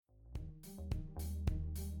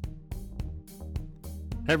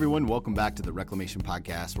Hey everyone, welcome back to the Reclamation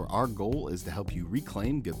Podcast, where our goal is to help you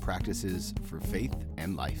reclaim good practices for faith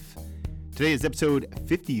and life. Today is episode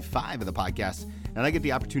 55 of the podcast, and I get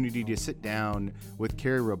the opportunity to sit down with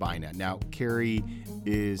Carrie Robina. Now, Carrie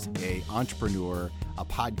is an entrepreneur, a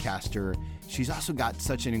podcaster. She's also got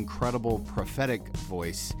such an incredible prophetic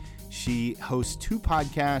voice. She hosts 2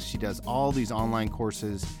 podcasts. She does all these online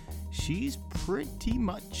courses. She's pretty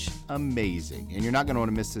much amazing, and you're not going to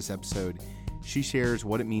want to miss this episode. She shares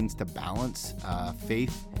what it means to balance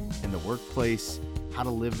faith in the workplace, how to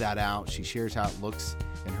live that out. She shares how it looks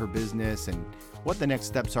in her business and what the next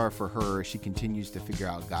steps are for her as she continues to figure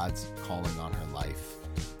out God's calling on her life.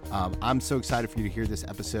 I'm so excited for you to hear this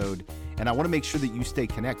episode, and I want to make sure that you stay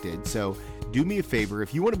connected. So do me a favor.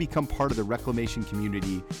 If you want to become part of the Reclamation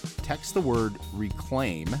community, text the word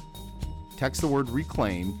reclaim. Text the word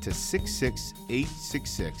reclaim to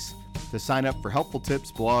 66866 to sign up for helpful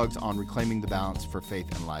tips, blogs on reclaiming the balance for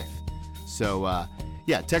faith and life. So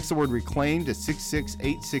text the word reclaim to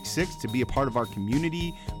 66866 to be a part of our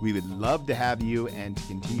community. We would love to have you and to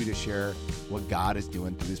continue to share what God is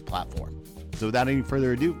doing through this platform. So without any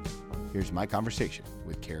further ado, here's my conversation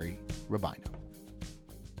with Carrie Robina.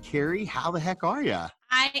 Carrie, how the heck are you?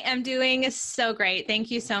 I am doing so great.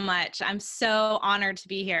 Thank you so much. I'm so honored to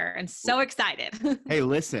be here and so excited. Hey,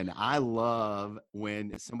 listen, I love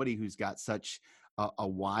when somebody who's got such a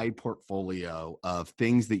wide portfolio of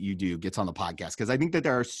things that you do gets on the podcast, because I think that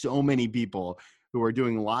there are so many people who are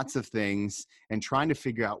doing lots of things and trying to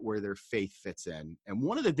figure out where their faith fits in. And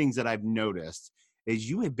one of the things that I've noticed is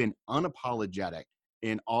you have been unapologetic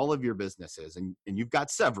in all of your businesses, and you've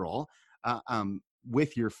got several,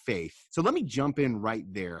 with your faith. So let me jump in right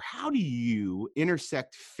there. How do you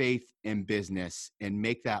intersect faith and business and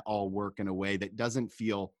make that all work in a way that doesn't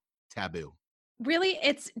feel taboo? Really,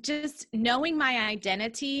 it's just knowing my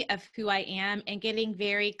identity of who I am and getting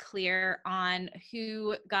very clear on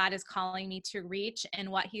who God is calling me to reach and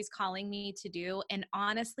what He's calling me to do. And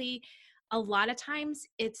honestly, a lot of times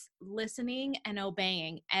it's listening and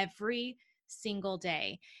obeying every single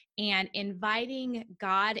day and inviting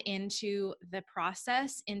God into the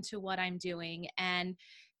process, into what I'm doing, and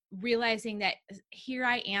realizing that here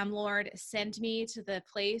I am, Lord, send me to the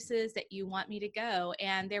places that you want me to go.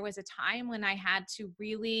 And there was a time when I had to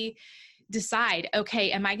really decide,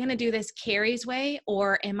 okay, am I going to do this Carrie's way,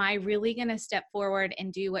 or am I really going to step forward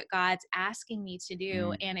and do what God's asking me to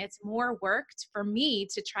do? And it's more work for me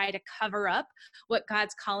to try to cover up what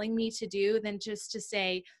God's calling me to do than just to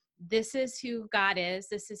say, this is who God is.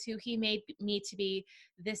 This is who He made me to be.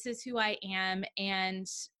 This is who I am. And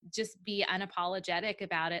just be unapologetic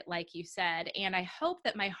about it, like you said. And I hope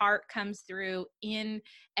that my heart comes through in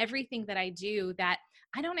everything that I do, that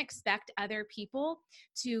I don't expect other people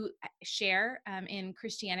to share in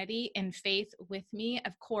Christianity and faith with me.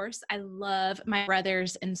 Of course, I love my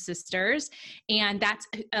brothers and sisters. And that's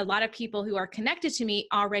a lot of people who are connected to me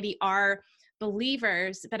already are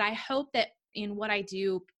believers. But I hope that in what I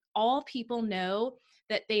do, all people know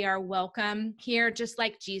that they are welcome here, just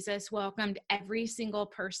like Jesus welcomed every single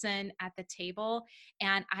person at the table.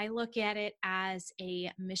 And I look at it as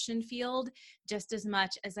a mission field just as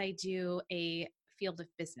much as I do a field of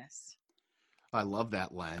business. I love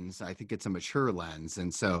that lens. I think it's a mature lens.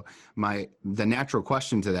 And so the natural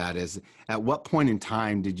question to that is, at what point in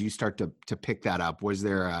time did you start to pick that up? Was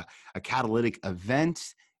there a catalytic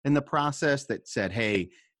event in the process that said, hey,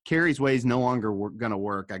 Carrie's way is no longer going to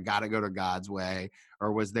work. I got to go to God's way?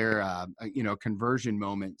 Or was there a conversion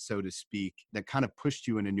moment, so to speak, that kind of pushed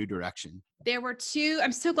you in a new direction? There were 2,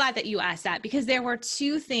 I'm so glad that you asked that, because there were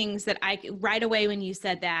 2 things that right away when you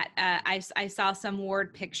said that, I saw some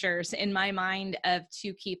word pictures in my mind of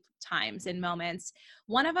 2 key times and moments.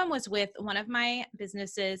 One of them was with one of my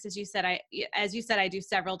businesses. As you said, I do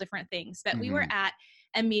several different things, but we were at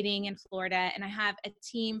a meeting in Florida, and I have a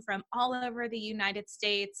team from all over the United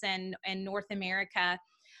States and North America.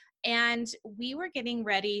 And we were getting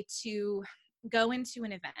ready to go into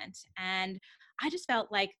an event, and I just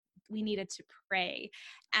felt like we needed to pray.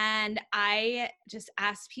 And I just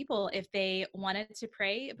asked people if they wanted to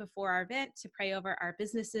pray before our event, to pray over our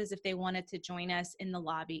businesses, if they wanted to join us in the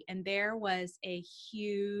lobby. And there was a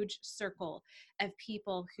huge circle of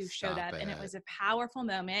people who showed up. And it was a powerful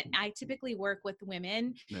moment. I typically work with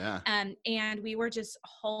women. Yeah. And we were just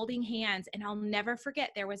holding hands. And I'll never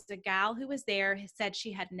forget, there was a gal who was there who said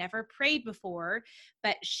she had never prayed before,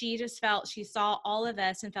 but she just felt, she saw all of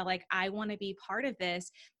us and felt like, I want to be part of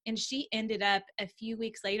this. And she ended up up a few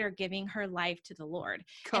weeks later giving her life to the Lord.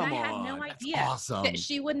 And I Come had no on. That's idea that awesome.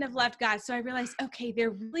 she wouldn't have left God. So I realized, okay,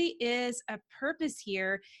 there really is a purpose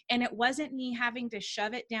here. And it wasn't me having to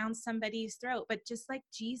shove it down somebody's throat, but just like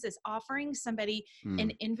Jesus offering somebody an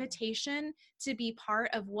Mm. invitation to be part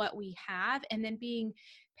of what we have, and then being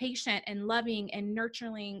patient and loving and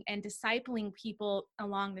nurturing and discipling people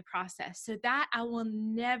along the process. So that I will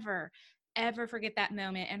never, ever forget that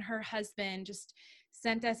moment. And her husband just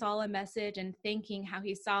sent us all a message and thanking how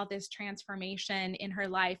he saw this transformation in her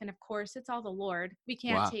life. And of course, it's all the Lord. We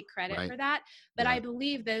can't Wow. take credit Right. for that. But Yeah. I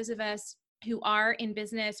believe those of us who are in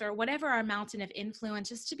business or whatever our mountain of influence,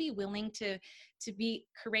 just to be willing to be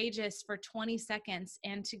courageous for 20 seconds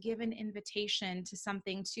and to give an invitation to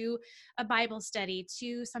something, to a Bible study,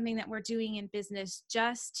 to something that we're doing in business,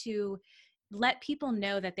 just to let people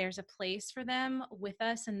know that there's a place for them with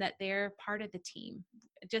us and that they're part of the team.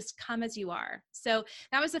 Just come as you are. So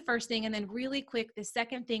that was the first thing. And then really quick, the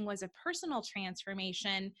second thing was a personal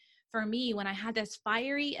transformation for me when I had this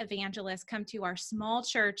fiery evangelist come to our small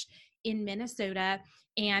church in Minnesota.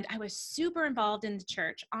 And I was super involved in the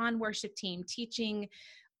church on worship team, teaching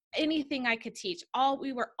anything I could teach.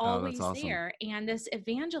 We were Oh, that's always awesome. there. And this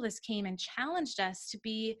evangelist came and challenged us to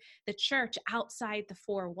be the church outside the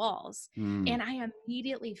four walls. Mm. And I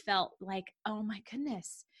immediately felt like, oh my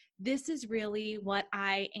goodness, this is really what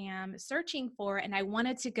I am searching for. And I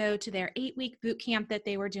wanted to go to their 8-week boot camp that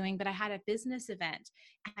they were doing, but I had a business event.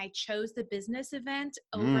 And I chose the business event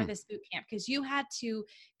over Mm. this boot camp because you had to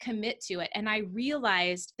commit to it. And I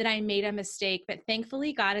realized that I made a mistake, but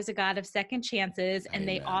thankfully God is a God of second chances, and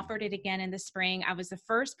they Amen. offered it again in the spring. I was the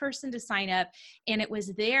first person to sign up, and it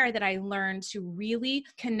was there that I learned to really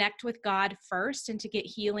connect with God first and to get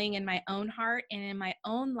healing in my own heart and in my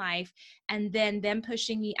own life, and then them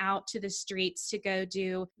pushing me out to the streets to go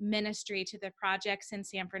do ministry to the projects in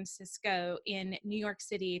San Francisco, in New York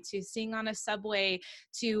City, to sing on a subway,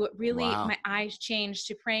 to really Wow. my eyes changed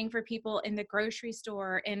to praying for people in the grocery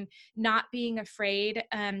store and not being afraid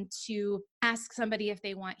to ask somebody if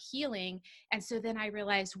they want healing. And so then I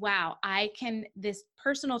realized, wow, this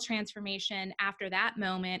personal transformation after that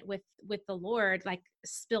moment with the Lord, like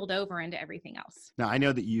spilled over into everything else. Now, I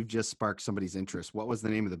know that you've just sparked somebody's interest. What was the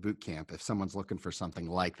name of the boot camp if someone's looking for something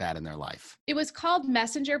like that in their life? It was called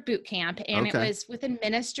Messenger Boot Camp, and it Okay. was within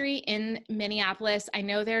ministry in Minneapolis. I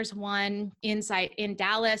know there's one in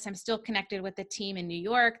Dallas. I'm still connected with the team in New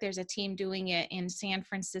York. There's a team doing it in San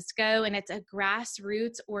Francisco, and it's a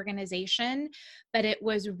grassroots organization, but it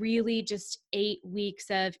was really just 8 weeks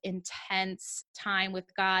of intense time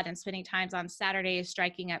with God and spending times on Saturdays,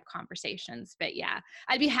 striking up conversations. But yeah,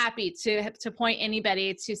 I'd be happy to point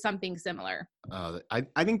anybody to something similar.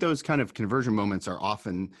 I think those kind of conversion moments are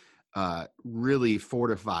often really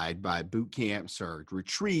fortified by boot camps or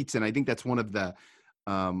retreats, and I think that's one of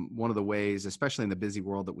the ways, especially in the busy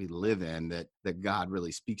world that we live in, that God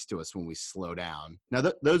really speaks to us when we slow down. Now,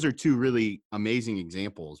 those are two really amazing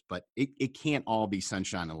examples, but it can't all be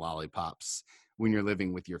sunshine and lollipops when you're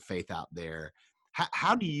living with your faith out there.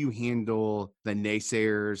 How do you handle the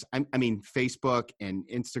naysayers? I mean, Facebook and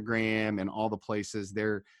Instagram and all the places,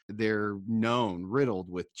 they're riddled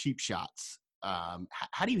with cheap shots.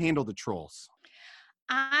 How do you handle the trolls?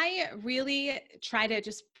 I really try to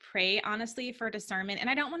just pray honestly for discernment. And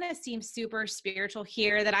I don't want to seem super spiritual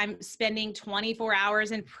here that I'm spending 24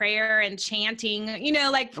 hours in prayer and chanting,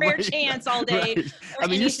 like prayer Right, chants all day right. or I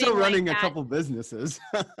mean, you're still anything like running a that. couple businesses.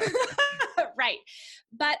 Right.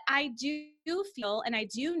 But I do feel and I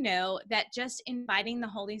do know that just inviting the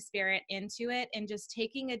Holy Spirit into it and just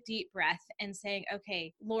taking a deep breath and saying,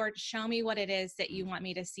 okay, Lord, show me what it is that you want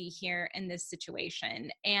me to see here in this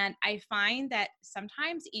situation. And I find that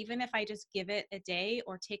sometimes, even if I just give it a day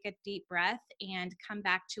or take a deep breath and come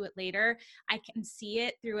back to it later, I can see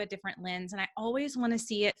it through a different lens. And I always want to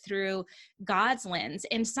see it through God's lens.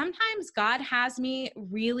 And sometimes God has me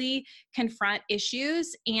really confront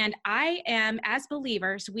issues. And as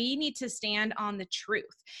believers, we need to stand on the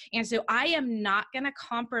truth. And so I am not going to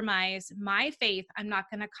compromise my faith. I'm not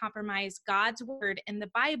going to compromise God's word in the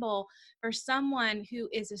Bible for someone who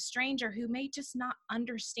is a stranger who may just not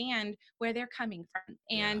understand where they're coming from.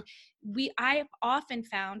 And I've often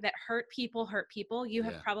found that hurt people hurt people. You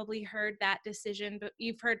have probably heard that decision, but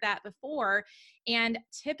you've heard that before. And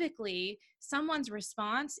typically someone's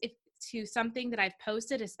response, to something that I've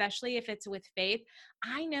posted, especially if it's with faith,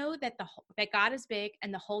 I know that that God is big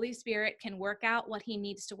and the Holy Spirit can work out what he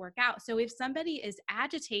needs to work out. So if somebody is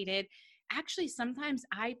agitated actually sometimes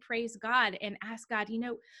I praise God and ask God,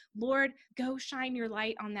 Lord, go shine your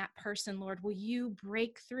light on that person. Lord, will you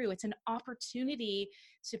break through? It's an opportunity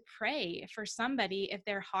to pray for somebody. If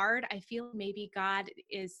they're hard, I feel maybe God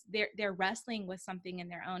is they're wrestling with something in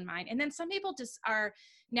their own mind. And then some people just are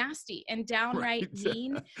nasty and downright Right.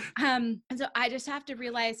 mean. And so I just have to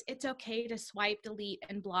realize it's okay to swipe, delete,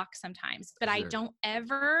 and block sometimes, but I Sure. don't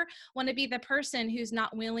ever want to be the person who's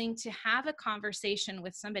not willing to have a conversation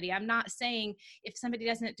with somebody. I'm not saying if somebody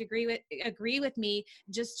doesn't agree with me,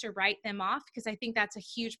 just to write them off, because I think that's a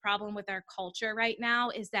huge problem with our culture right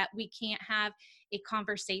now, is that we can't have a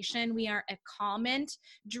conversation. We are a comment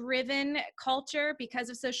driven culture because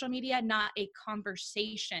of social media, not a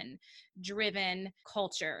conversation driven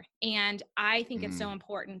culture. And I think it's so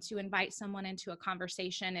important to invite someone into a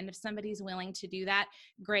conversation. And if somebody's willing to do that,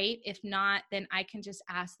 great. If not, then I can just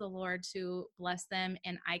ask the Lord to bless them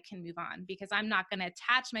and I can move on, because I'm not going to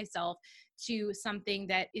attach myself to something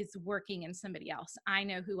that is working in somebody else. I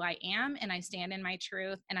know who I am and I stand in my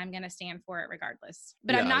truth, and I'm going to stand for it regardless.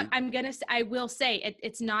 But Yeah. I will say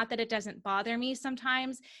it's not that it doesn't bother me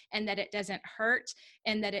sometimes, and that it doesn't hurt,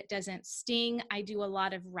 and that it doesn't sting. I do a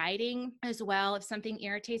lot of writing as well if something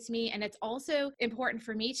irritates me. And it's also important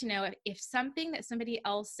for me to know if something that somebody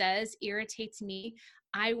else says irritates me,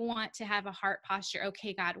 I want to have a heart posture.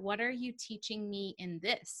 Okay, God, what are you teaching me in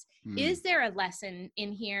this? Is there a lesson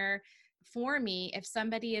in here for me if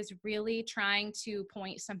somebody is really trying to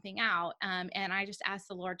point something out? And I just ask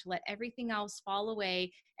the Lord to let everything else fall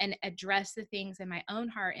away and address the things in my own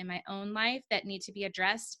heart, in my own life that need to be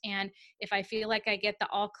addressed. And if I feel like I get the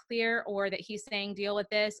all clear, or that he's saying, deal with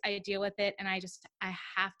this, I deal with it. And I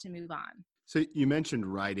have to move on. So you mentioned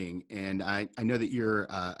writing, and I know that you're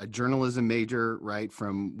a journalism major, right,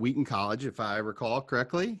 from Wheaton College, if I recall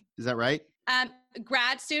correctly. Is that right?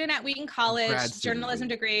 Grad student at Wheaton College, Grad student at journalism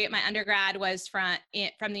Wheaton. degree. My undergrad was from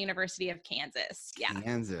the University of Kansas. Yeah.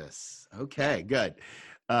 Kansas. Okay, good.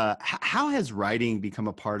 How has writing become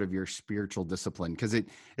a part of your spiritual discipline? Because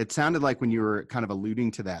it sounded like when you were kind of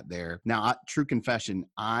alluding to that there. Now, true confession,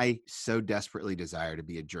 I so desperately desire to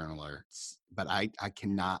be a journaler, but I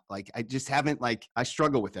cannot, I just haven't, I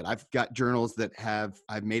struggle with it. I've got journals that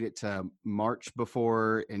I've made it to March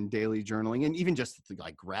before in daily journaling, and even just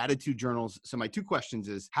like gratitude journals. So my two questions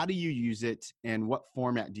is, how do you use it, and what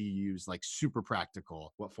format do you use? Like super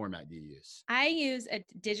practical, what format do you use? I use a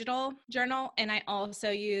digital journal, and I also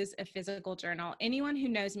use a physical journal. Anyone who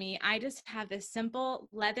knows me, I just have this simple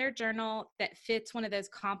leather journal that fits one of those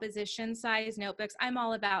composition size notebooks. I'm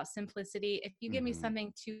all about simplicity. If you give me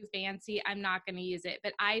something too fancy, I'm not going to use it,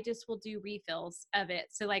 but I just will do refills of it.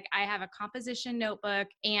 So I have a composition notebook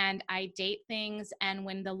and I date things. And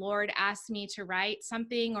when the Lord asks me to write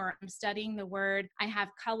something or I'm studying the word, I have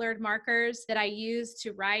colored markers that I use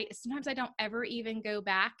to write. Sometimes I don't ever even go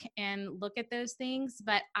back and look at those things,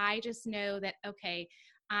 but I just know that, okay,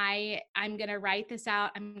 I'm going to write this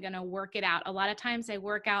out. I'm going to work it out. A lot of times I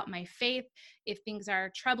work out my faith. If things are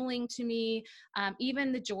troubling to me,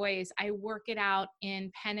 even the joys, I work it out in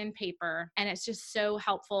pen and paper. And it's just so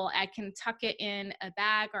helpful. I can tuck it in a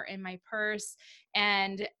bag or in my purse.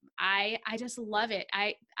 And I just love it.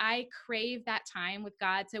 I crave that time with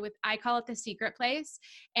God. So I call it the secret place.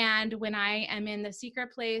 And when I am in the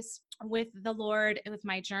secret place with the Lord, with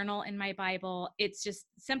my journal and my Bible, it's just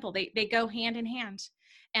simple. They go hand in hand.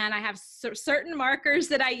 And I have certain markers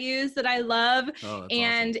that I use that I love. Oh, that's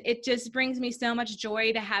and awesome. It just brings me so much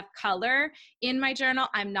joy to have color in my journal.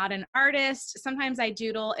 I'm not an artist. Sometimes I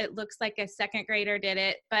doodle. It looks like a second grader did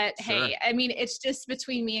it. But Sure. hey, I mean, it's just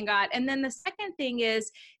between me and God. And then the second thing is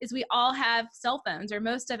we all have cell phones, or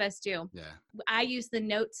most of us do. Yeah. I use the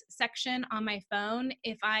notes section on my phone.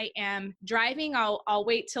 If I am driving, I'll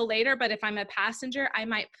wait till later. But if I'm a passenger, I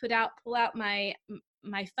might pull out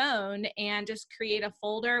my phone and just create a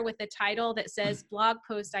folder with a title that says blog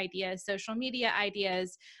post ideas, social media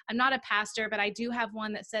ideas. I'm not a pastor, but I do have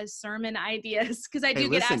one that says sermon ideas, because I do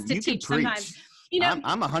get asked to teach sometimes. I'm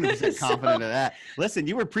 100% confident of that. Listen,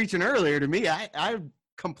 you were preaching earlier to me. I'm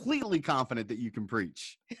completely confident that you can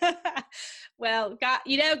preach. Well, God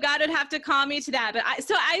would have to call me to that. But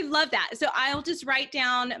I love that. So I'll just write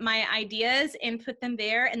down my ideas and put them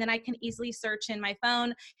there. And then I can easily search in my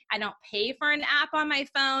phone. I don't pay for an app on my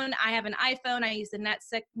phone. I have an iPhone. I use the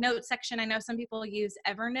note section. I know some people use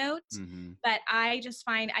Evernote, but I just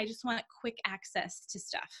want quick access to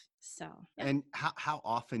stuff. So, yeah. And how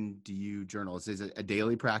often do you journal? Is it a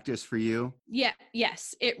daily practice for you? Yeah.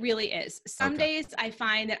 Yes, it really is. Some days I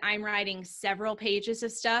find that I'm writing several pages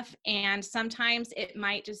of stuff, and sometimes it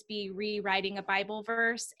might just be rewriting a Bible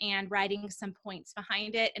verse and writing some points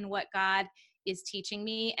behind it and what God is teaching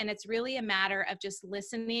me. And it's really a matter of just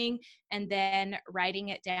listening and then writing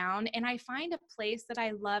it down. And I find a place that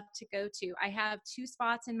I love to go to. I have two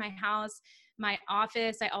spots in my house, my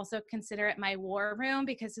office. I also consider it my war room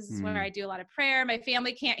because this is where I do a lot of prayer. My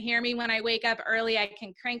family can't hear me when I wake up early. I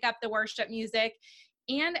can crank up the worship music.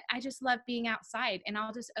 And I just love being outside, and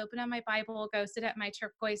I'll just open up my Bible, go sit at my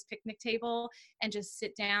turquoise picnic table and just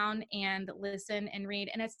sit down and listen and read.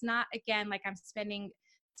 And it's not, again, like I'm spending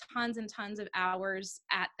tons and tons of hours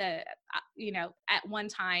at at one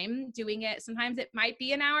time doing it. Sometimes it might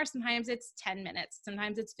be an hour, sometimes it's 10 minutes,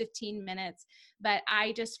 sometimes it's 15 minutes. But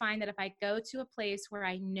I just find that if I go to a place where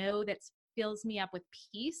I know that fills me up with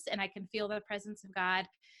peace and I can feel the presence of God,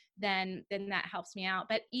 then that helps me out.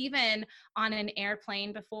 But even on an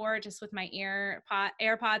airplane before, just with my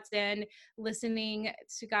AirPods in, listening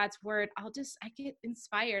to God's word, I get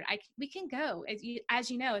inspired. We can go,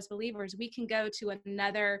 as you know, as believers, we can go to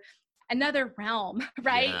another realm,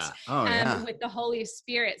 right? Yeah. Oh, yeah. With the Holy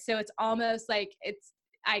Spirit. So it's almost like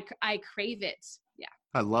I crave it. Yeah.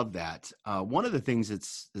 I love that. One of the things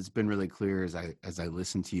that's been really clear as I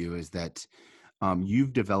listen to you is that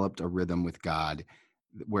you've developed a rhythm with God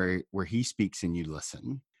where he speaks and you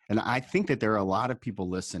listen. And I think that there are a lot of people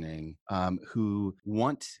listening who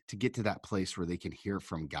want to get to that place where they can hear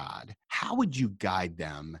from God. How would you guide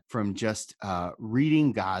them from just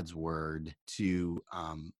reading God's word to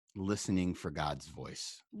listening for God's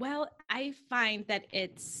voice? Well, I find that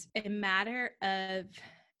it's a matter of,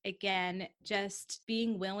 again, just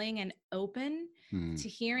being willing and open to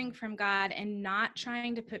hearing from God and not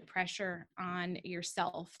trying to put pressure on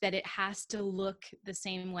yourself that it has to look the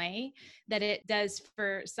same way that it does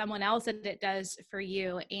for someone else, that it does for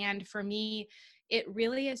you. And for me, it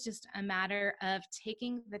really is just a matter of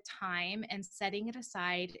taking the time and setting it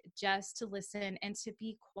aside just to listen and to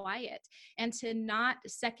be quiet and to not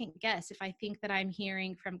second guess if I think that I'm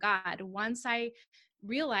hearing from God. Once I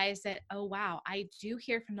realize that, oh, wow, I do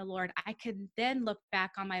hear from the Lord, I could then look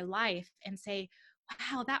back on my life and say,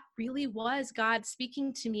 wow, that really was God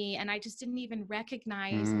speaking to me. And I just didn't even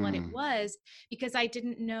recognize what it was because I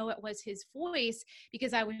didn't know it was his voice,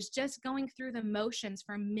 because I was just going through the motions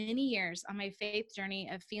for many years on my faith journey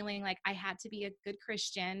of feeling like I had to be a good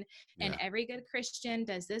Christian. And every good Christian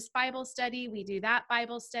does this Bible study, we do that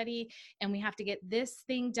Bible study, and we have to get this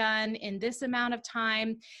thing done in this amount of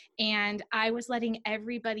time. And I was letting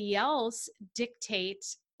everybody else dictate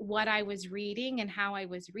what I was reading and how I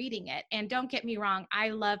was reading it. And don't get me wrong, I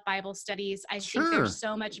love Bible studies. I think there's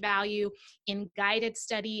so much value in guided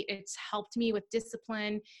study. It's helped me with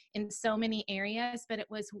discipline in so many areas, but it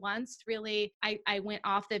was once really, I went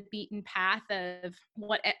off the beaten path of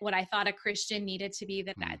what I thought a Christian needed to be,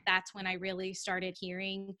 that's when I really started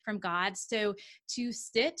hearing from God. So to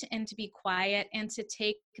sit and to be quiet and to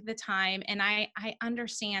take the time. And I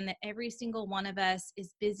understand that every single one of us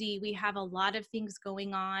is busy. We have a lot of things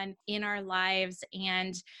going on in our lives.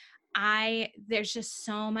 And there's just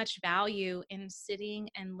so much value in sitting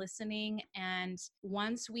and listening. And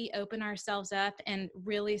once we open ourselves up and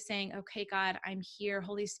really saying, okay, God, I'm here.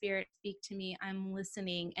 Holy Spirit, speak to me. I'm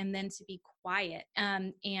listening. And then to be quiet.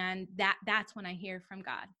 And that's when I hear from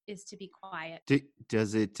God, is to be quiet.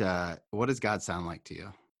 What does God sound like to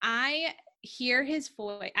you? I hear his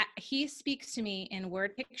voice. He speaks to me in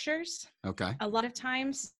word pictures. Okay. A lot of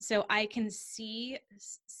times, so I can see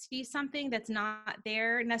something that's not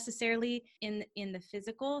there necessarily in the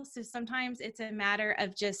physical. So sometimes it's a matter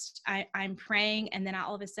of just I'm praying, and then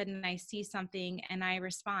all of a sudden I see something and I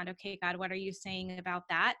respond, okay, God, what are you saying about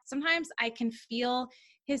that? Sometimes I can feel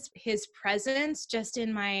his presence just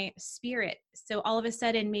in my spirit. So all of a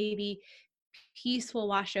sudden, maybe peace will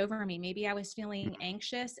wash over me. Maybe I was feeling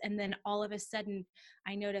anxious, and then all of a sudden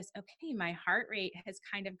I notice, okay, my heart rate has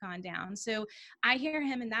kind of gone down. So I hear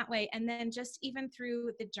him in that way. And then just even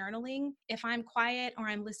through the journaling, if I'm quiet or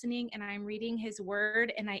I'm listening and I'm reading his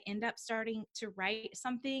word and I end up starting to write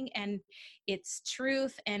something and it's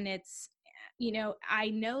truth and it's,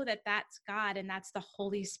 I know that that's God and that's the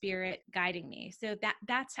Holy Spirit guiding me. So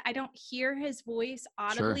that's, I don't hear his voice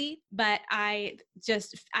audibly, but I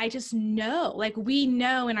just know, like we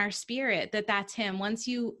know in our spirit that that's him. Once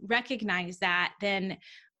you recognize that, then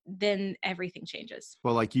everything changes.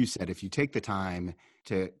 Well, like you said, if you take the time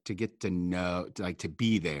to get to know, to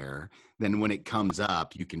be there, then when it comes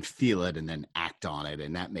up, you can feel it and then act on it.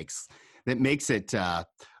 And that makes it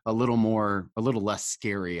a little less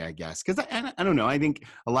scary, I guess. Because I don't know. I think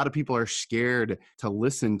a lot of people are scared to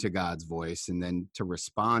listen to God's voice and then to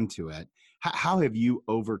respond to it. How have you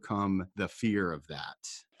overcome the fear of that?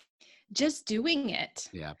 just doing it.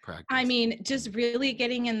 Yeah, practice. I mean, just really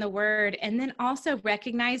getting in the word, and then also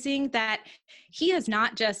recognizing that he is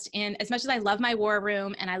not just in, as much as I love my war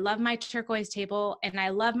room and I love my turquoise table and I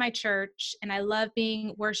love my church and I love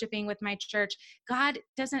worshiping with my church, God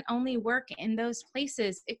doesn't only work in those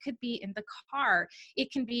places. It could be in the car.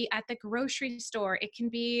 It can be at the grocery store. It can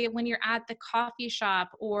be when you're at the coffee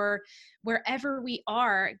shop, or wherever we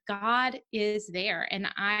are, God is there. And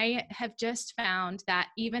I have just found that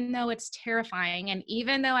even though it's terrifying, and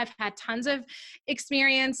even though I've had tons of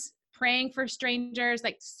experience praying for strangers,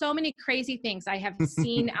 like so many crazy things I have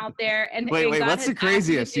seen out there. And Wait, God what's has the asked me to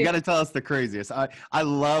craziest? You do. got to tell us the craziest. I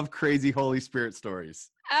love crazy Holy Spirit stories.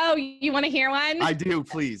 Oh, you want to hear one? I do,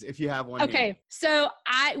 please, if you have one. Okay. Here. So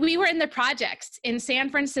we were in the projects in San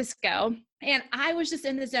Francisco, and I was just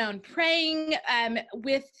in the zone praying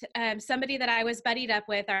with somebody that I was buddied up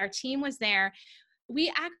with. Our team was there. We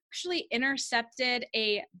actually intercepted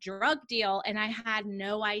a drug deal, and I had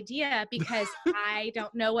no idea because I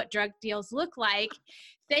don't know what drug deals look like.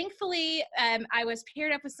 Thankfully, I was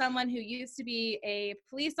paired up with someone who used to be a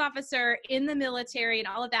police officer in the military and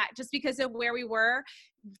all of that. Just because of where we were,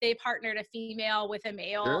 they partnered a female with a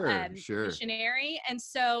male Sure. missionary. And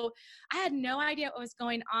so I had no idea what was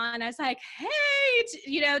going on. I was like, hey,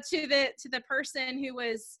 to the person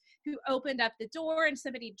who opened up the door, and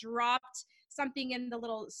somebody dropped something in the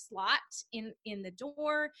little slot in the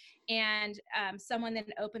door, and someone then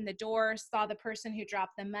opened the door, saw the person who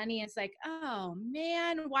dropped the money, and it's like, oh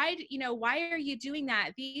man, why are you doing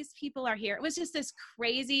that? These people are here. It was just this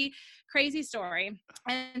crazy story.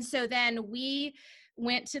 And so then we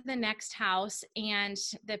went to the next house, and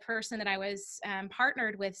the person that I was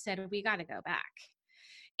partnered with said, we got to go back.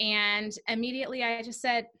 And immediately I just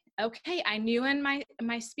said, okay, I knew in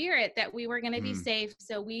my spirit that we were going to be safe.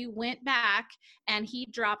 So we went back, and he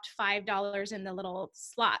dropped $5 in the little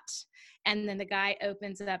slot. And then the guy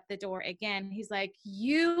opens up the door again. He's like,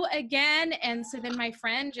 you again? And so then my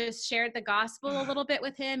friend just shared the gospel a little bit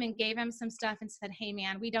with him and gave him some stuff and said, hey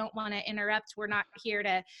man, we don't want to interrupt. We're not here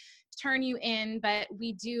to turn you in, but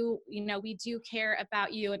we do care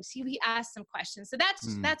about you. And see, we asked some questions. So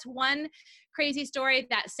that's one crazy story.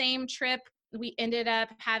 That same trip, we ended up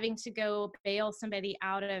having to go bail somebody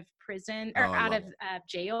out of prison, or out of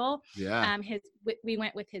jail. Yeah. We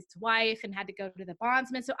went with his wife and had to go to the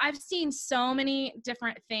bondsman. So I've seen so many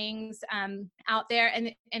different things out there.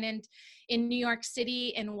 And in New York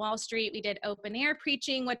City, in Wall Street, we did open air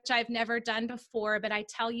preaching, which I've never done before. But I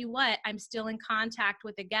tell you what, I'm still in contact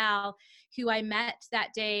with a gal who I met that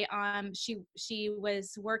day. She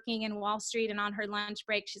was working in Wall Street, and on her lunch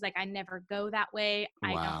break, she's like, I never go that way.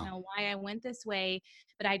 Wow. I don't know why I went this way,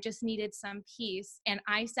 but I just needed some peace. And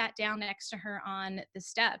I sat down next to her on the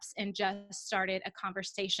steps and just started a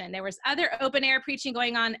conversation. There was other open air preaching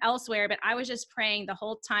going on elsewhere, but I was just praying the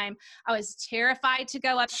whole time. I was terrified to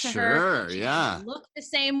go up to her. She didn't look the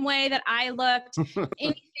same way that I looked,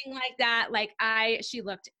 anything like that. She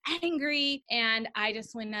looked angry, and I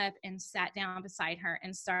just went up and sat down beside her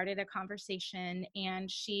and started a conversation.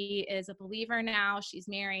 And she is a believer now. She's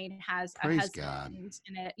married, has a husband,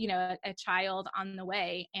 and a child on the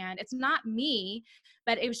way. And it's not me,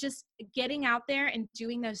 but it was just getting out there and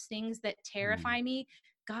doing those things that terrify me.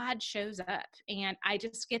 God shows up, and I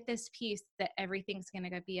just get this peace that everything's going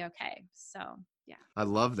to be okay. So, yeah. I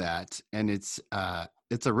love that. And it's a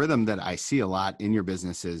rhythm that I see a lot in your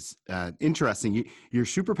businesses. Interesting. You're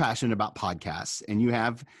super passionate about podcasts, and you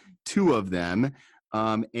have 2 of them.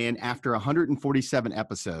 And after 147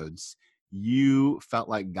 episodes, you felt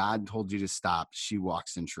like God told you to stop She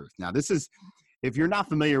Walks in Truth. Now, this is, if you're not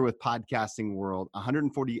familiar with podcasting world,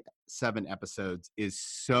 147 episodes is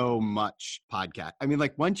so much podcast. I mean,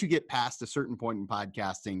 like once you get past a certain point in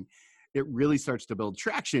podcasting, it really starts to build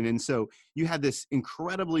traction. And so you had this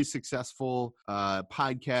incredibly successful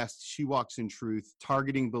podcast, She Walks in Truth,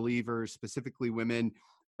 targeting believers, specifically women.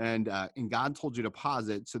 And God told you to pause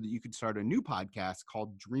it so that you could start a new podcast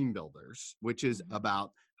called Dream Builders, which is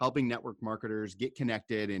about helping network marketers get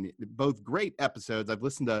connected, and both great episodes. I've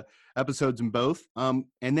listened to episodes in both. And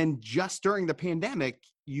then just during the pandemic,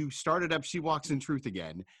 you started up She Walks in Truth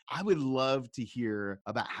again. I would love to hear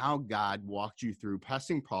about how God walked you through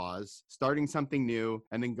pressing pause, starting something new,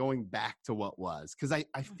 and then going back to what was. Because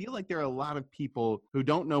I feel like there are a lot of people who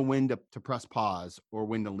don't know when to press pause or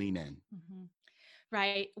when to lean in. Mm-hmm.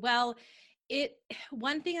 Right. Well,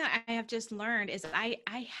 one thing that I have just learned is I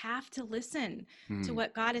have to listen to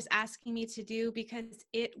what God is asking me to do, because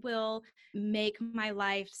it will make my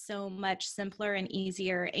life so much simpler and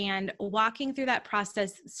easier. And walking through that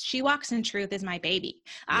process, She Walks in Truth is my baby.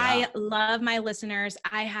 Yeah. I love my listeners.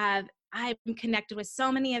 I have I'm connected with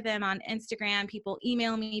so many of them on Instagram. People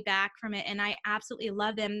email me back from it, and I absolutely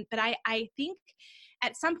love them. But I think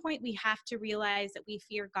at some point we have to realize that we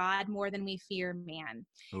fear God more than we fear man.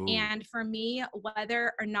 Ooh. And for me,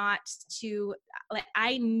 whether or not to, like,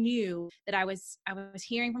 I knew that I was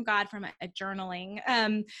hearing from God from a journaling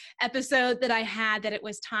episode that I had, that it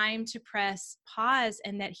was time to press pause,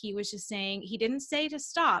 and that he was just saying, he didn't say to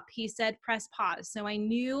stop, he said press pause. So I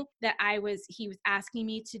knew that he was asking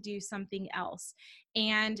me to do something else.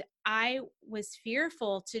 And I was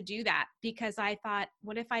fearful to do that because I thought,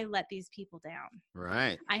 what if I let these people down?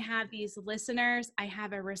 Right. I have these listeners. I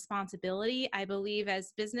have a responsibility. I believe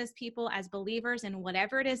as business people, as believers, and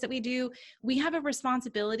whatever it is that we do, we have a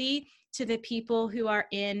responsibility to the people who are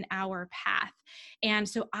in our path. And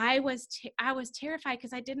so I was terrified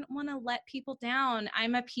because I didn't want to let people down.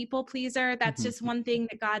 I'm a people pleaser. That's just one thing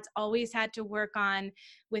that God's always had to work on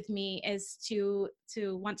with me, is to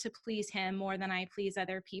want to please him more than I please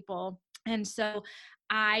other people. And so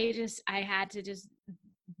I had to just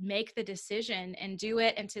make the decision and do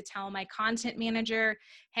it, and to tell my content manager,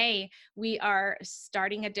 hey, we are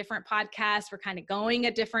starting a different podcast. We're kind of going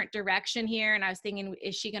a different direction here. And I was thinking,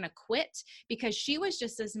 is she going to quit? Because she was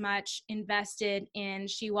just as much invested in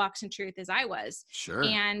She Walks in Truth as I was. Sure.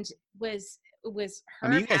 And was her I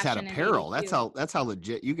mean, you guys had passion and apparel. baby That's how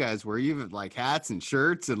legit you guys were. You had like hats and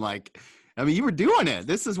shirts and like, I mean, you were doing it.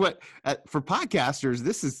 This is what for podcasters.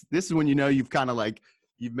 This is when you know you've kind of like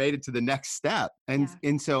you've made it to the next step.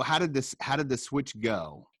 And so how did the switch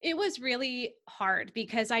go? It was really hard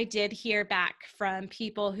because I did hear back from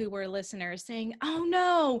people who were listeners saying, oh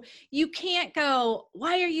no, you can't go.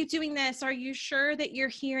 Why are you doing this? Are you sure that you're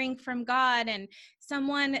hearing from God? And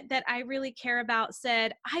someone that I really care about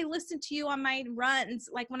said, I listen to you on my runs.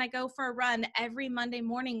 Like when I go for a run every Monday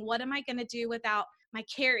morning, what am I going to do without my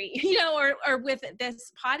Carrie, or with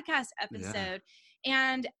this podcast episode? Yeah.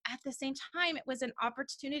 And at the same time, it was an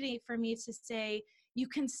opportunity for me to say, you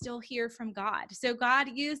can still hear from God. So God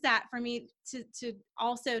used that for me to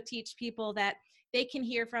also teach people that they can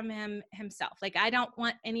hear from him himself. Like, I don't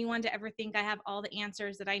want anyone to ever think I have all the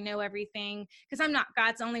answers, that I know everything, because I'm not.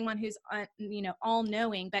 God's the only one who's, all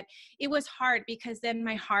knowing. But it was hard because then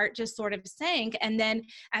my heart just sort of sank. And then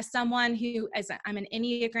as someone I'm an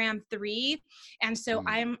Enneagram 3. And so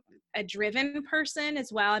I'm a driven person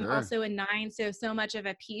as well. I'm also a 9. So much of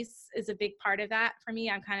a peace is a big part of that for me.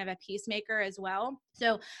 I'm kind of a peacemaker as well.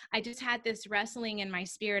 So I just had this wrestling in my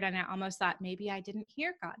spirit, and I almost thought maybe I didn't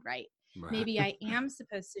hear God right. Maybe I am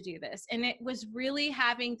supposed to do this. And it was really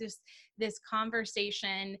having this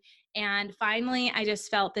conversation. And finally, I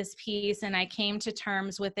just felt this peace, and I came to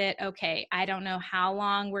terms with it. Okay, I don't know how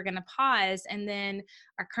long we're going to pause. And then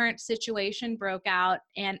our current situation broke out,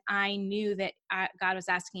 and I knew that God was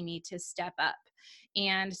asking me to step up.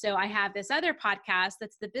 And so I have this other podcast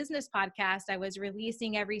that's the business podcast I was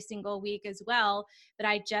releasing every single week as well. But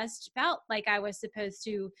I just felt like I was supposed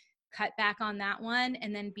to cut back on that one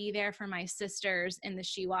and then be there for my sisters in the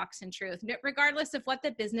She Walks in Truth, regardless of what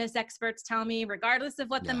the business experts tell me, regardless of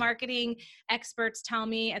what the marketing experts tell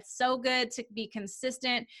me. It's so good to be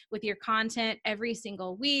consistent with your content every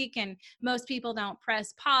single week. And most people don't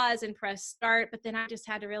press pause and press start, but then I just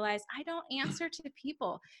had to realize I don't answer to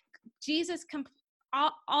people. Jesus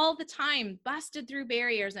all the time busted through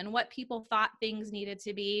barriers and what people thought things needed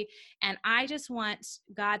to be. And I just want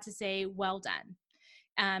God to say, well done.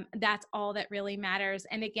 That's all that really matters.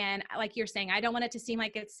 And again, like you're saying, I don't want it to seem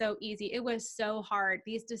like it's so easy. It was so hard.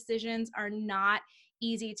 These decisions are not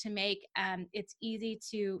easy to make. It's easy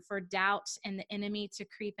for doubt and the enemy to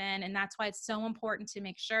creep in. And that's why it's so important to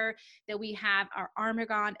make sure that we have our armor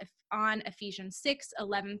on. Ephesians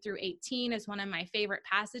 6:11-18 is one of my favorite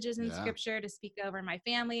passages in scripture to speak over my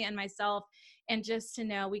family and myself. And just to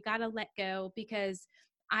know we got to let go, because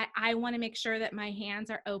I want to make sure that my hands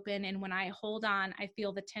are open. And when I hold on, I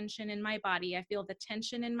feel the tension in my body. I feel the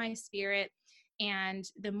tension in my spirit. And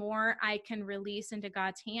the more I can release into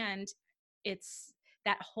God's hand, it's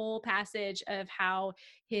that whole passage of how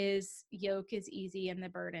his yoke is easy and the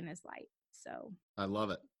burden is light. So I love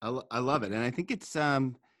it. I love it. And I think it's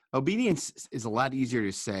obedience is a lot easier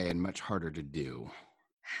to say and much harder to do.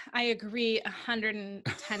 I agree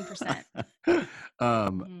 110%.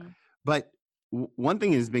 But one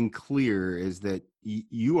thing has been clear is that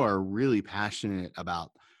you are really passionate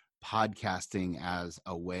about podcasting as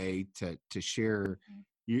a way to share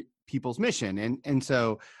people's mission. And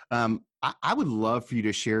so I would love for you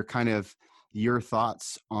to share kind of your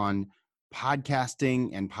thoughts on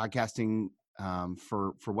podcasting and podcasting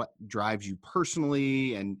for what drives you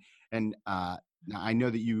personally. And I know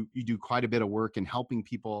that you do quite a bit of work in helping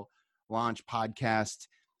people launch podcasts.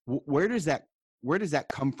 Where does that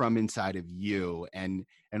come from inside of you, and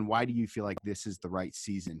why do you feel like this is the right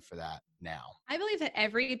season for that now? I believe that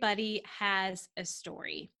everybody has a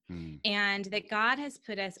story, Hmm. and that God has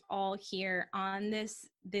put us all here on this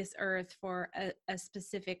earth for a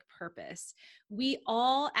specific purpose. We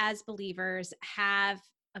all, as believers, have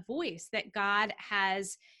a voice that God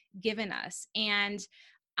has given us. And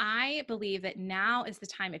I believe that now is the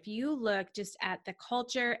time. If you look just at the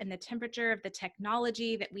culture and the temperature of the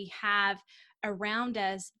technology that we have around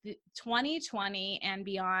us, 2020 and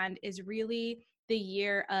beyond is really the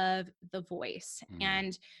year of the voice. Hmm.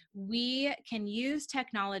 And we can use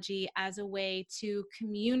technology as a way to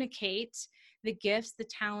communicate the gifts, the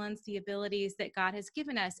talents, the abilities that God has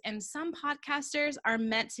given us. And some podcasters are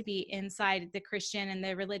meant to be inside the Christian and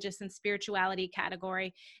the religious and spirituality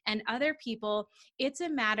category. And other people, it's a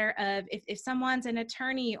matter of if someone's an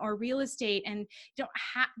attorney or real estate and don't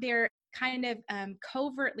have they're kind of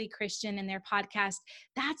covertly Christian in their podcast,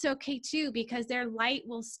 that's okay too, because their light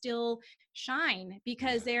will still shine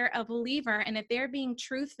because they're a believer. And if they're being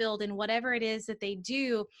truth filled in whatever it is that they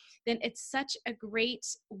do, then it's such a great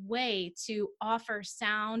way to offer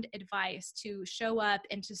sound advice, to show up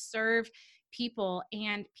and to serve people.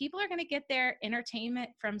 And people are going to get their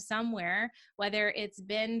entertainment from somewhere, whether it's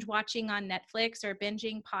binge watching on Netflix or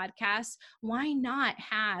binging podcasts. Why not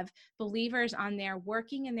have believers on there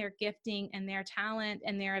working in their gifting and their talent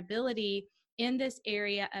and their ability in this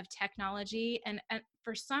area of technology? And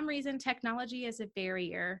for some reason, technology is a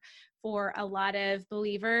barrier for a lot of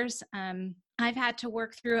believers. I've had to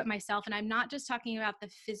work through it myself. And I'm not just talking about the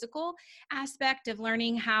physical aspect of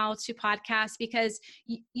learning how to podcast, because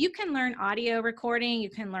you can learn audio recording,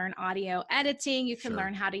 you can learn audio editing, you can Sure.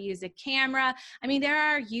 learn how to use a camera. I mean, there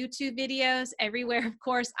are YouTube videos everywhere. Of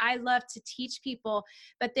course, I love to teach people,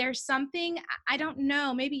 but there's something, I don't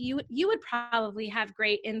know, maybe you would probably have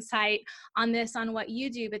great insight on this, on what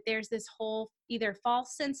you do, but there's this whole either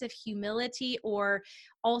false sense of humility or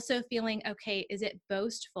also feeling, okay, is it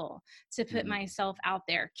boastful to put myself out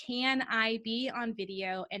there? Can I be on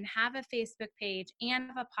video and have a Facebook page and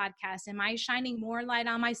have a podcast? Am I shining more light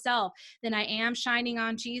on myself than I am shining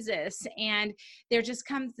on Jesus? And there just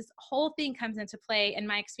comes, this whole thing comes into play in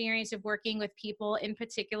my experience of working with people in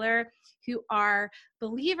particular who are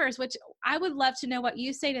believers, which I would love to know what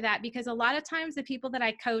you say to that, because a lot of times the people that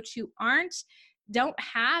I coach who don't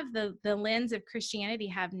have the lens of Christianity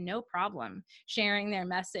have no problem sharing their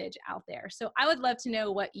message out there. So I would love to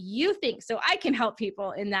know what you think so I can help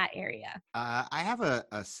people in that area. I have a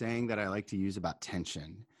saying that I like to use about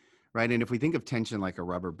tension, right? And if we think of tension like a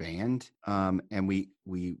rubber band, and we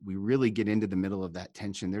really get into the middle of that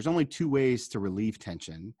tension, there's only two ways to relieve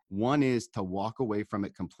tension. One is to walk away from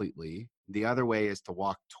it completely. The other way is to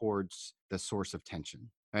walk towards the source of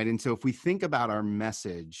tension, right? And so if we think about our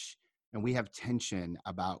message and we have tension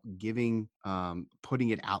about giving, putting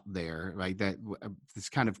it out there, right? That this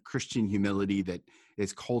kind of Christian humility that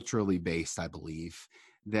is culturally based, I believe,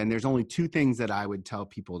 then there's only two things that I would tell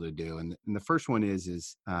people to do. And the first one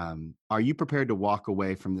is are you prepared to walk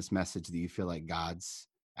away from this message that you feel like God's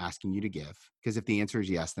asking you to give? Because if the answer is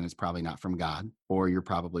yes, then it's probably not from God, or you're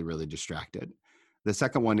probably really distracted. The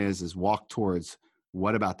second one is walk towards,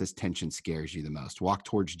 what about this tension scares you the most? Walk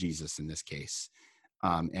towards Jesus in this case.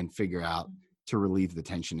 And figure out to relieve the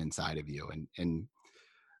tension inside of you. And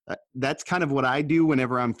that's kind of what I do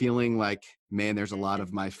whenever I'm feeling like, man, there's a lot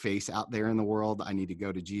of my face out there in the world. I need to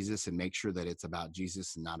go to Jesus and make sure that it's about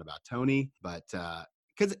Jesus and not about Tony. But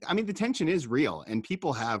because I mean, the tension is real, and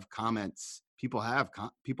people have comments. People have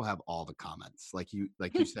all the comments, like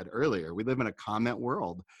you said earlier. We live in a comment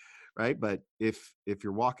world, right? But if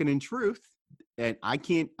you're walking in truth, and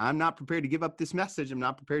I'm not prepared to give up this message, I'm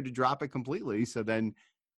not prepared to drop it completely. So then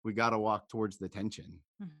we got to walk towards the tension.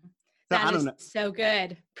 Mm-hmm. So That is so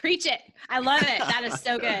good. Preach it. I love it. That is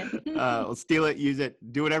so good. We'll steal it, use it,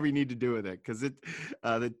 do whatever you need to do with it. Cause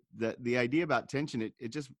the idea about tension, it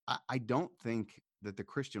just, I don't think that the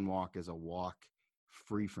Christian walk is a walk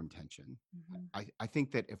free from tension. Mm-hmm. I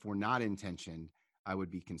think that if we're not in tension, I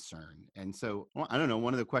would be concerned. And so, well, I don't know.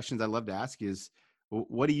 One of the questions I love to ask is,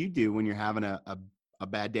 what do you do when you're having a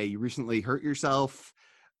bad day? You recently hurt yourself.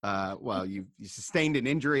 Well, you sustained an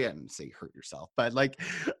injury. I didn't say hurt yourself, but like,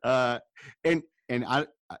 and I,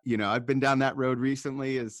 I've been down that road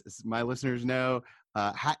recently, as my listeners know.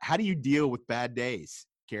 How do you deal with bad days?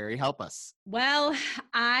 Carrie, help us. Well,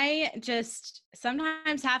 I just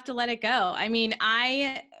sometimes have to let it go. I mean,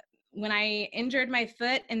 when I injured my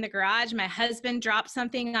foot in the garage, my husband dropped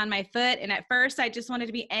something on my foot. And at first I just wanted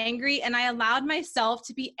to be angry, and I allowed myself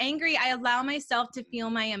to be angry. I allow myself to feel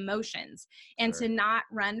my emotions and to not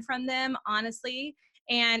run from them, honestly.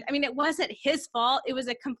 And I mean, it wasn't his fault. It was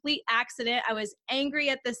a complete accident. I was angry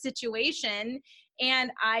at the situation,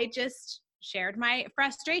 and I just shared my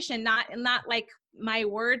frustration, not like my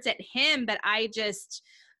words at him, but I just,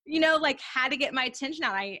 like had to get my attention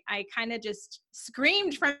out. I kind of just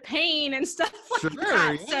screamed from pain and stuff like Sure,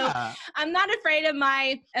 that. So yeah. I'm not afraid of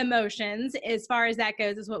my emotions as far as that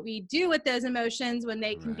goes, is what we do with those emotions when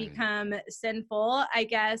they can Right. become sinful, I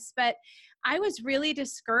guess. But I was really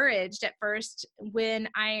discouraged at first when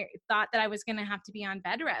I thought that I was going to have to be on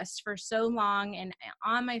bed rest for so long and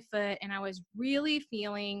on my foot. And I was really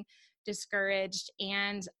feeling discouraged.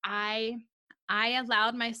 And I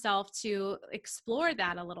allowed myself to explore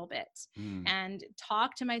that a little bit Mm. and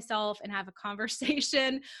talk to myself and have a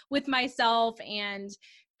conversation with myself and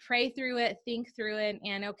pray through it, think through it,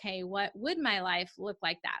 and okay, what would my life look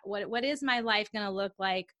like that? What is my life going to look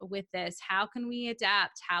like with this? How can we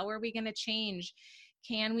adapt? How are we going to change?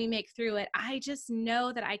 Can we make through it? I just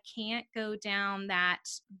know that I can't go down that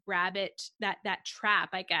that trap,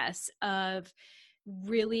 I guess, of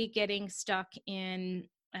really getting stuck in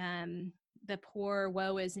the poor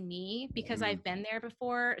woe is me, because Mm. I've been there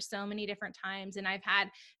before so many different times, and I've had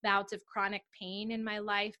bouts of chronic pain in my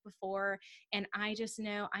life before, and I just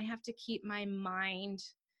know I have to keep my mind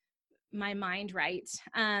right,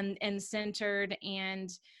 and centered and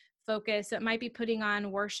focused. So it might be putting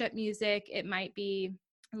on worship music, it might be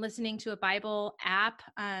listening to a Bible app,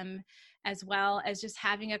 as well as just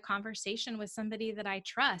having a conversation with somebody that I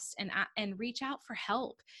trust, and reach out for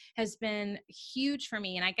help has been huge for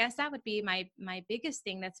me. And I guess that would be my biggest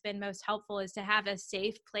thing that's been most helpful, is to have a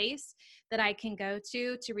safe place that I can go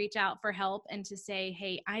to reach out for help and to say,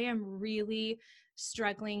 hey, I am really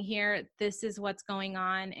struggling here. This is what's going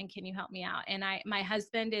on, and can you help me out? And my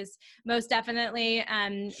husband is most definitely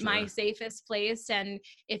my Sure. safest place. And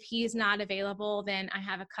if he's not available, then I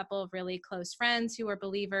have a couple of really close friends who are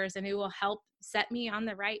believers and who will help set me on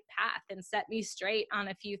the right path and set me straight on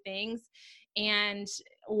a few things. And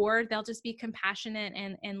or they'll just be compassionate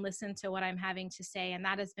and listen to what I'm having to say. And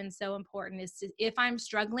that has been so important, is to, if I'm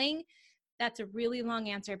struggling, that's a really long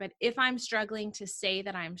answer, but if I'm struggling, to say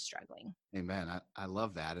that I'm struggling. Amen. I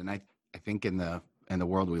love that. And I think in the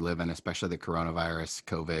world we live in, especially the coronavirus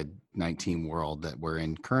COVID-19 world that we're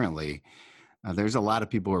in currently, there's a lot of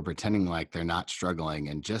people who are pretending like they're not struggling,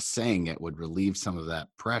 and just saying it would relieve some of that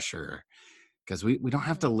pressure, because we don't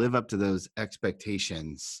have to live up to those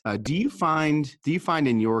expectations. Do you find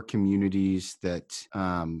in your communities that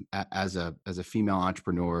as a female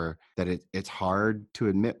entrepreneur that it's hard to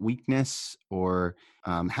admit weakness, or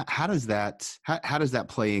how does that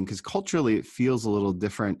play in? Because culturally it feels a little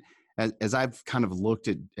different. As I've kind of looked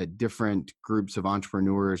at different groups of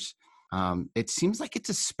entrepreneurs, it seems like it's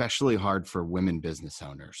especially hard for women business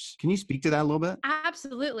owners. Can you speak to that a little bit?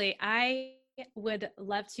 Absolutely. I would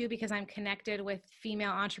love to, because I'm connected with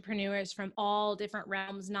female entrepreneurs from all different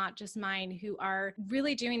realms, not just mine, who are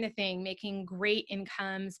really doing the thing, making great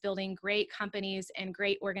incomes, building great companies and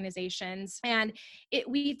great organizations. And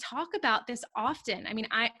we talk about this often. I mean,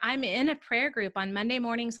 I'm in a prayer group on Monday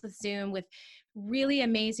mornings with Zoom with really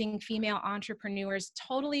amazing female entrepreneurs.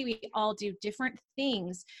 Totally, we all do different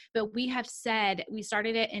things, but we have said, we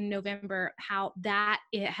started it in November, how that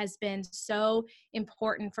it has been so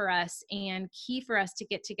important for us and key for us to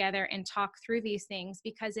get together and talk through these things,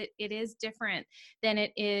 because it is different than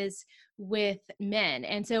it is with men.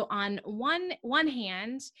 And so on one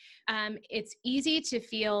hand, it's easy to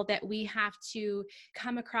feel that we have to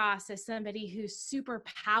come across as somebody who's super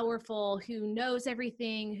powerful, who knows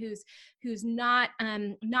everything, who's not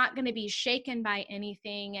going to be shaken by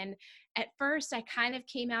anything. And at first I kind of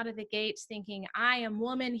came out of the gates thinking, I am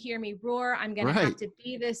woman, hear me roar. I'm going to Right. have to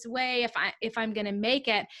be this way if I'm going to make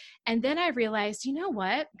it. And then I realized, you know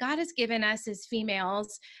what? God has given us as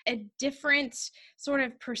females a different sort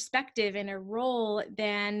of perspective and a role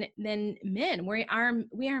than men. We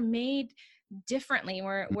are made differently.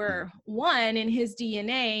 We're one in his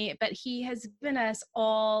DNA, but he has given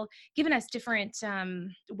us different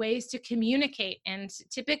ways to communicate. And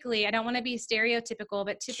typically, I don't want to be stereotypical,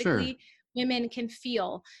 but Sure. typically women can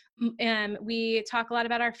feel. We talk a lot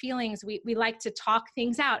about our feelings. We like to talk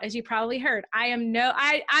things out, as you probably heard. I'm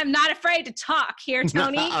not afraid to talk here,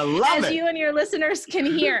 Tony, I love as it. you and your listeners can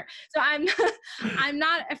hear. So I'm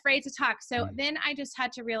not afraid to talk. So then I just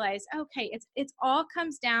had to realize, okay, it's all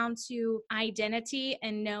comes down to identity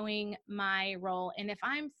and knowing my role. And if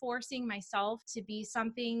I'm forcing myself to be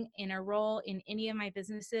something in a role in any of my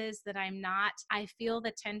businesses that I'm not, I feel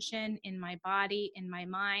the tension in my body, in my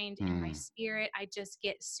mind, in my spirit. I just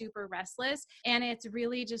get super restless. And it's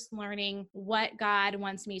really just learning what God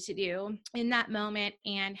wants me to do in that moment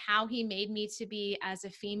and how he made me to be as a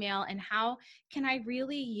female, and how can I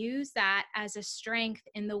really use that as a strength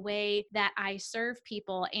in the way that I serve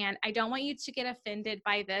people. And I don't want you to get offended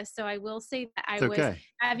by this, so I will say that I It's was okay.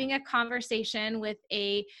 having a conversation with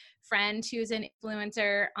a friend who's an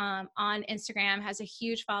influencer on Instagram, has a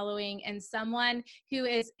huge following, and someone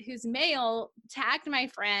who's male tagged my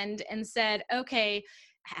friend and said, okay,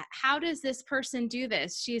 how does this person do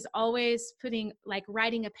this? She's always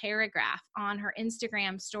writing a paragraph on her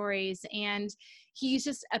Instagram stories. And he's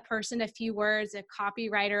just a person, a few words, a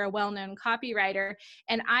copywriter, a well-known copywriter.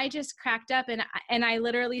 And I just cracked up and I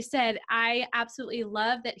literally said, I absolutely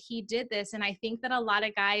love that he did this. And I think that a lot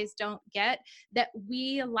of guys don't get that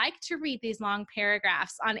we like to read these long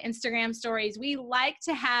paragraphs on Instagram stories. We like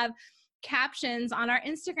to have captions on our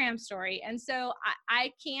Instagram story. And so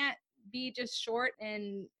I can't be just short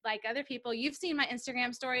and like other people. You've seen my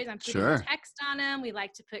Instagram stories. I'm putting Sure. text on them. We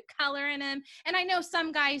like to put color in them. And I know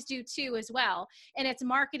some guys do too as well. And it's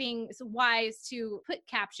marketing wise to put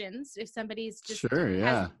captions. If somebody's just Sure.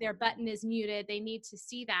 Yeah. their button is muted, they need to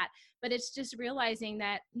see that. But it's just realizing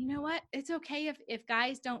that, you know what, it's okay if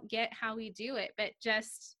guys don't get how we do it, but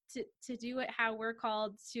just to do it how we're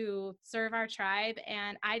called to serve our tribe.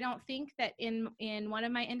 And I don't think that in one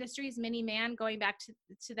of my industries, many men, going back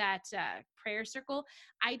to that prayer circle,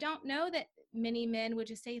 I don't know that many men would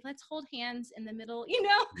just say, let's hold hands in the middle,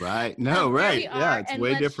 Right. No, where right. we Yeah. are, It's and way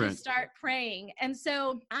let's different. just start praying. And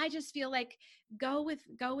so I just feel like go with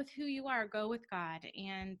who you are, go with God.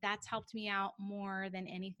 And that's helped me out more than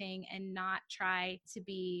anything, and not try to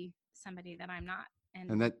be somebody that I'm not.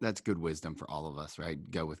 And that's good wisdom for all of us, right?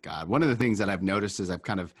 Go with God. One of the things that I've noticed as I've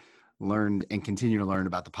kind of learned and continue to learn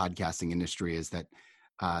about the podcasting industry is that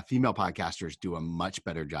female podcasters do a much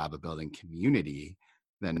better job of building community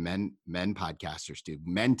than men podcasters do.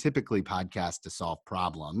 Men typically podcast to solve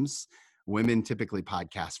problems. Women typically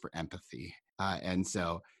podcast for empathy. And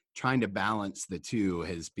so trying to balance the two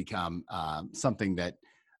has become something that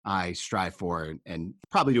I strive for and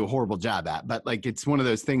probably do a horrible job at. But like, it's one of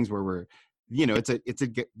those things where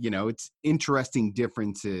it's interesting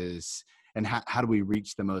differences, and how do we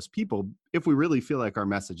reach the most people if we really feel like our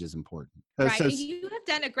message is important. Right. And you have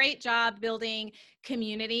done a great job building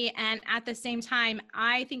community. And at the same time,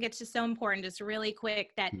 I think it's just so important, just really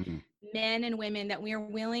quick, that men and women, that we are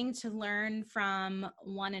willing to learn from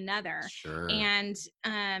one another. Sure. And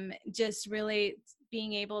just really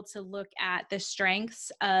being able to look at the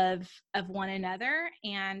strengths of one another,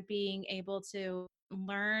 and being able to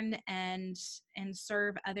learn and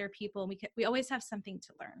serve other people. We always have something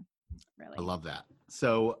to learn, really. I love that.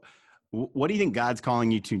 So what do you think God's calling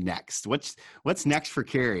you to next? What's next for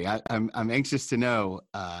Carrie? I'm anxious to know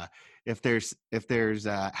if there's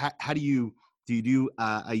how do you do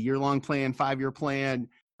a year-long plan, 5-year plan,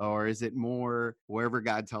 or is it more wherever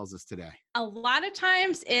God tells us today? A lot of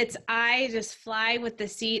times I just fly with the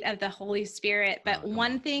seat of the Holy Spirit. But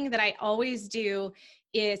one thing that I always do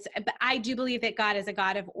is, but I do believe that God is a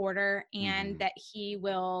God of order, and that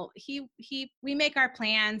we make our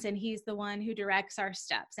plans, and he's the one who directs our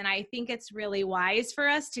steps. And I think it's really wise for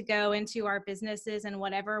us to go into our businesses and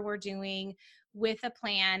whatever we're doing with a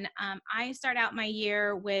plan. I start out my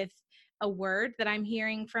year with a word that I'm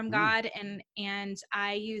hearing from God, and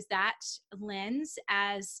I use that lens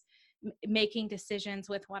as making decisions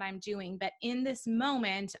with what I'm doing. But in this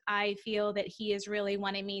moment, I feel that he is really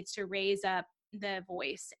wanting me to raise up the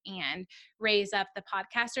voice and raise up the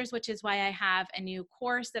podcasters, which is why I have a new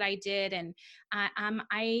course that I did. And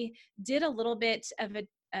I did a little bit of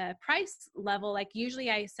a price level. Like usually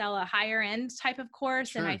I sell a higher end type of course.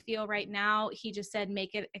 Sure. And I feel right now he just said,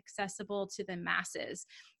 make it accessible to the masses.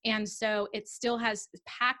 And so it still has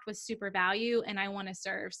packed with super value, and I want to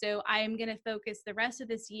serve. So I am going to focus the rest of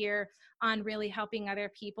this year on really helping other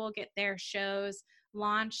people get their shows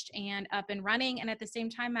launched and up and running. And at the same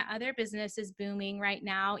time, my other business is booming right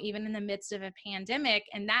now, even in the midst of a pandemic.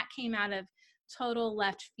 And that came out of total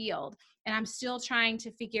left field. And I'm still trying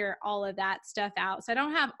to figure all of that stuff out. So I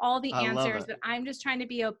don't have all the answers, but I'm just trying to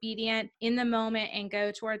be obedient in the moment and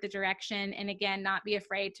go toward the direction. And again, not be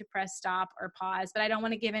afraid to press stop or pause, but I don't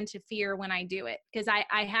want to give into fear when I do it. Because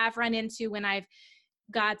I have run into when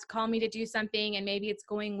God's called me to do something and maybe it's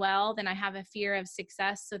going well, then I have a fear of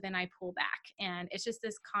success. So then I pull back, and it's just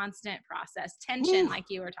this constant process, tension, like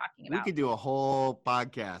you were talking about. We could do a whole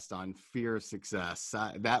podcast on fear of success.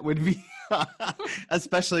 That would be,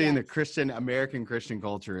 especially in the American Christian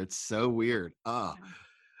culture. It's so weird.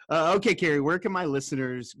 Okay, Carrie, where can my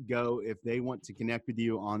listeners go if they want to connect with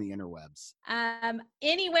you on the interwebs?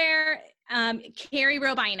 Anywhere, Carrie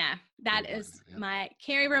Robina. That is my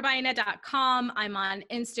carrierobina.com. I'm on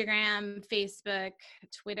Instagram, Facebook,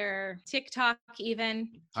 Twitter, TikTok even.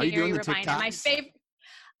 How are you doing the Robina. TikToks? My favorite.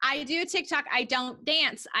 I do TikTok. I don't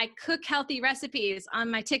dance. I cook healthy recipes on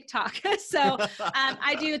my TikTok. So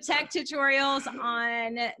I do tech tutorials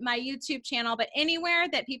on my YouTube channel, but anywhere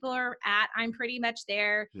that people are at, I'm pretty much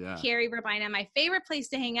there. Yeah. Carrie Robina. My favorite place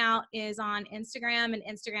to hang out is on Instagram and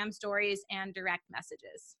Instagram stories and direct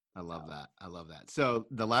messages. I love that. I love that. So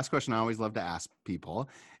the last question I always love to ask people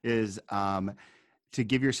is to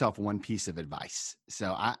give yourself one piece of advice.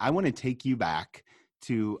 So I want to take you back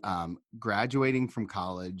to graduating from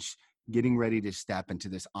college, getting ready to step into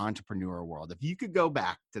this entrepreneur world. If you could go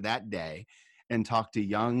back to that day and talk to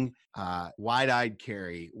young, wide-eyed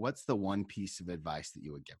Carrie, what's the one piece of advice that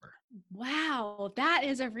you would give her? Wow, that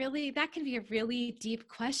can be a really deep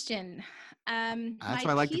question. That's why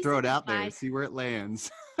I like to throw it out there, see where it lands.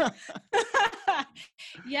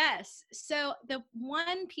 Yes. So the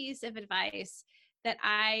one piece of advice that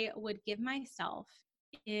I would give myself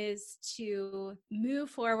is to move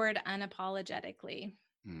forward unapologetically,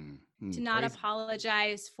 to not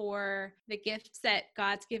apologize for the gifts that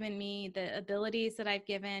God's given me, the abilities that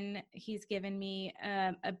He's given me,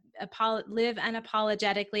 live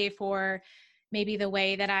unapologetically for maybe the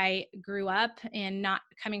way that I grew up and not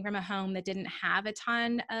coming from a home that didn't have a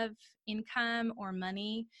ton of income or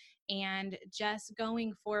money, and just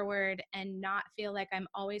going forward and not feel like I'm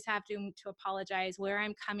always having to apologize where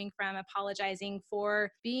I'm coming from, apologizing for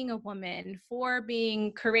being a woman, for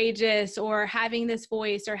being courageous or having this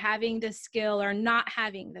voice or having this skill or not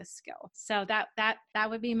having this skill. So that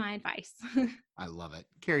would be my advice. I love it.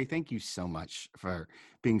 Carrie, thank you so much for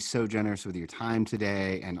being so generous with your time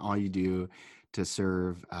today and all you do to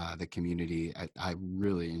serve the community. I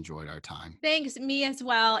really enjoyed our time. Thanks, me as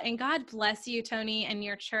well. And God bless you, Tony, and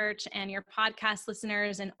your church and your podcast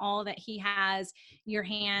listeners and all that He has your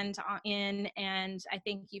hand in. And I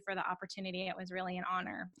thank you for the opportunity. It was really an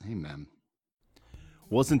honor. Amen.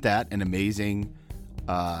 Wasn't that an amazing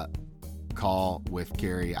call with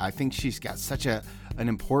Carrie? I think she's got such an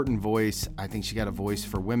important voice. I think she got a voice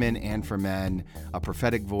for women and for men, a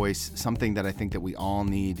prophetic voice, something that I think that we all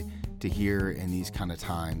need to hear in these kind of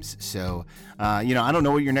times. So, I don't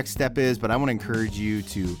know what your next step is, but I want to encourage you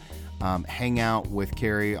to hang out with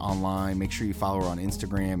Carrie online. Make sure you follow her on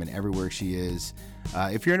Instagram and everywhere she is.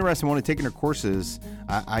 If you're interested in taking her courses,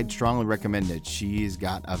 I'd strongly recommend it. She's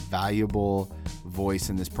got a valuable voice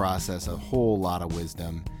in this process, a whole lot of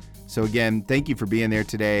wisdom. So again, thank you for being there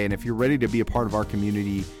today. And if you're ready to be a part of our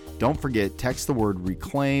community, don't forget, text the word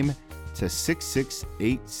RECLAIM to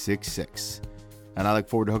 66866. And I look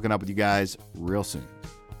forward to hooking up with you guys real soon.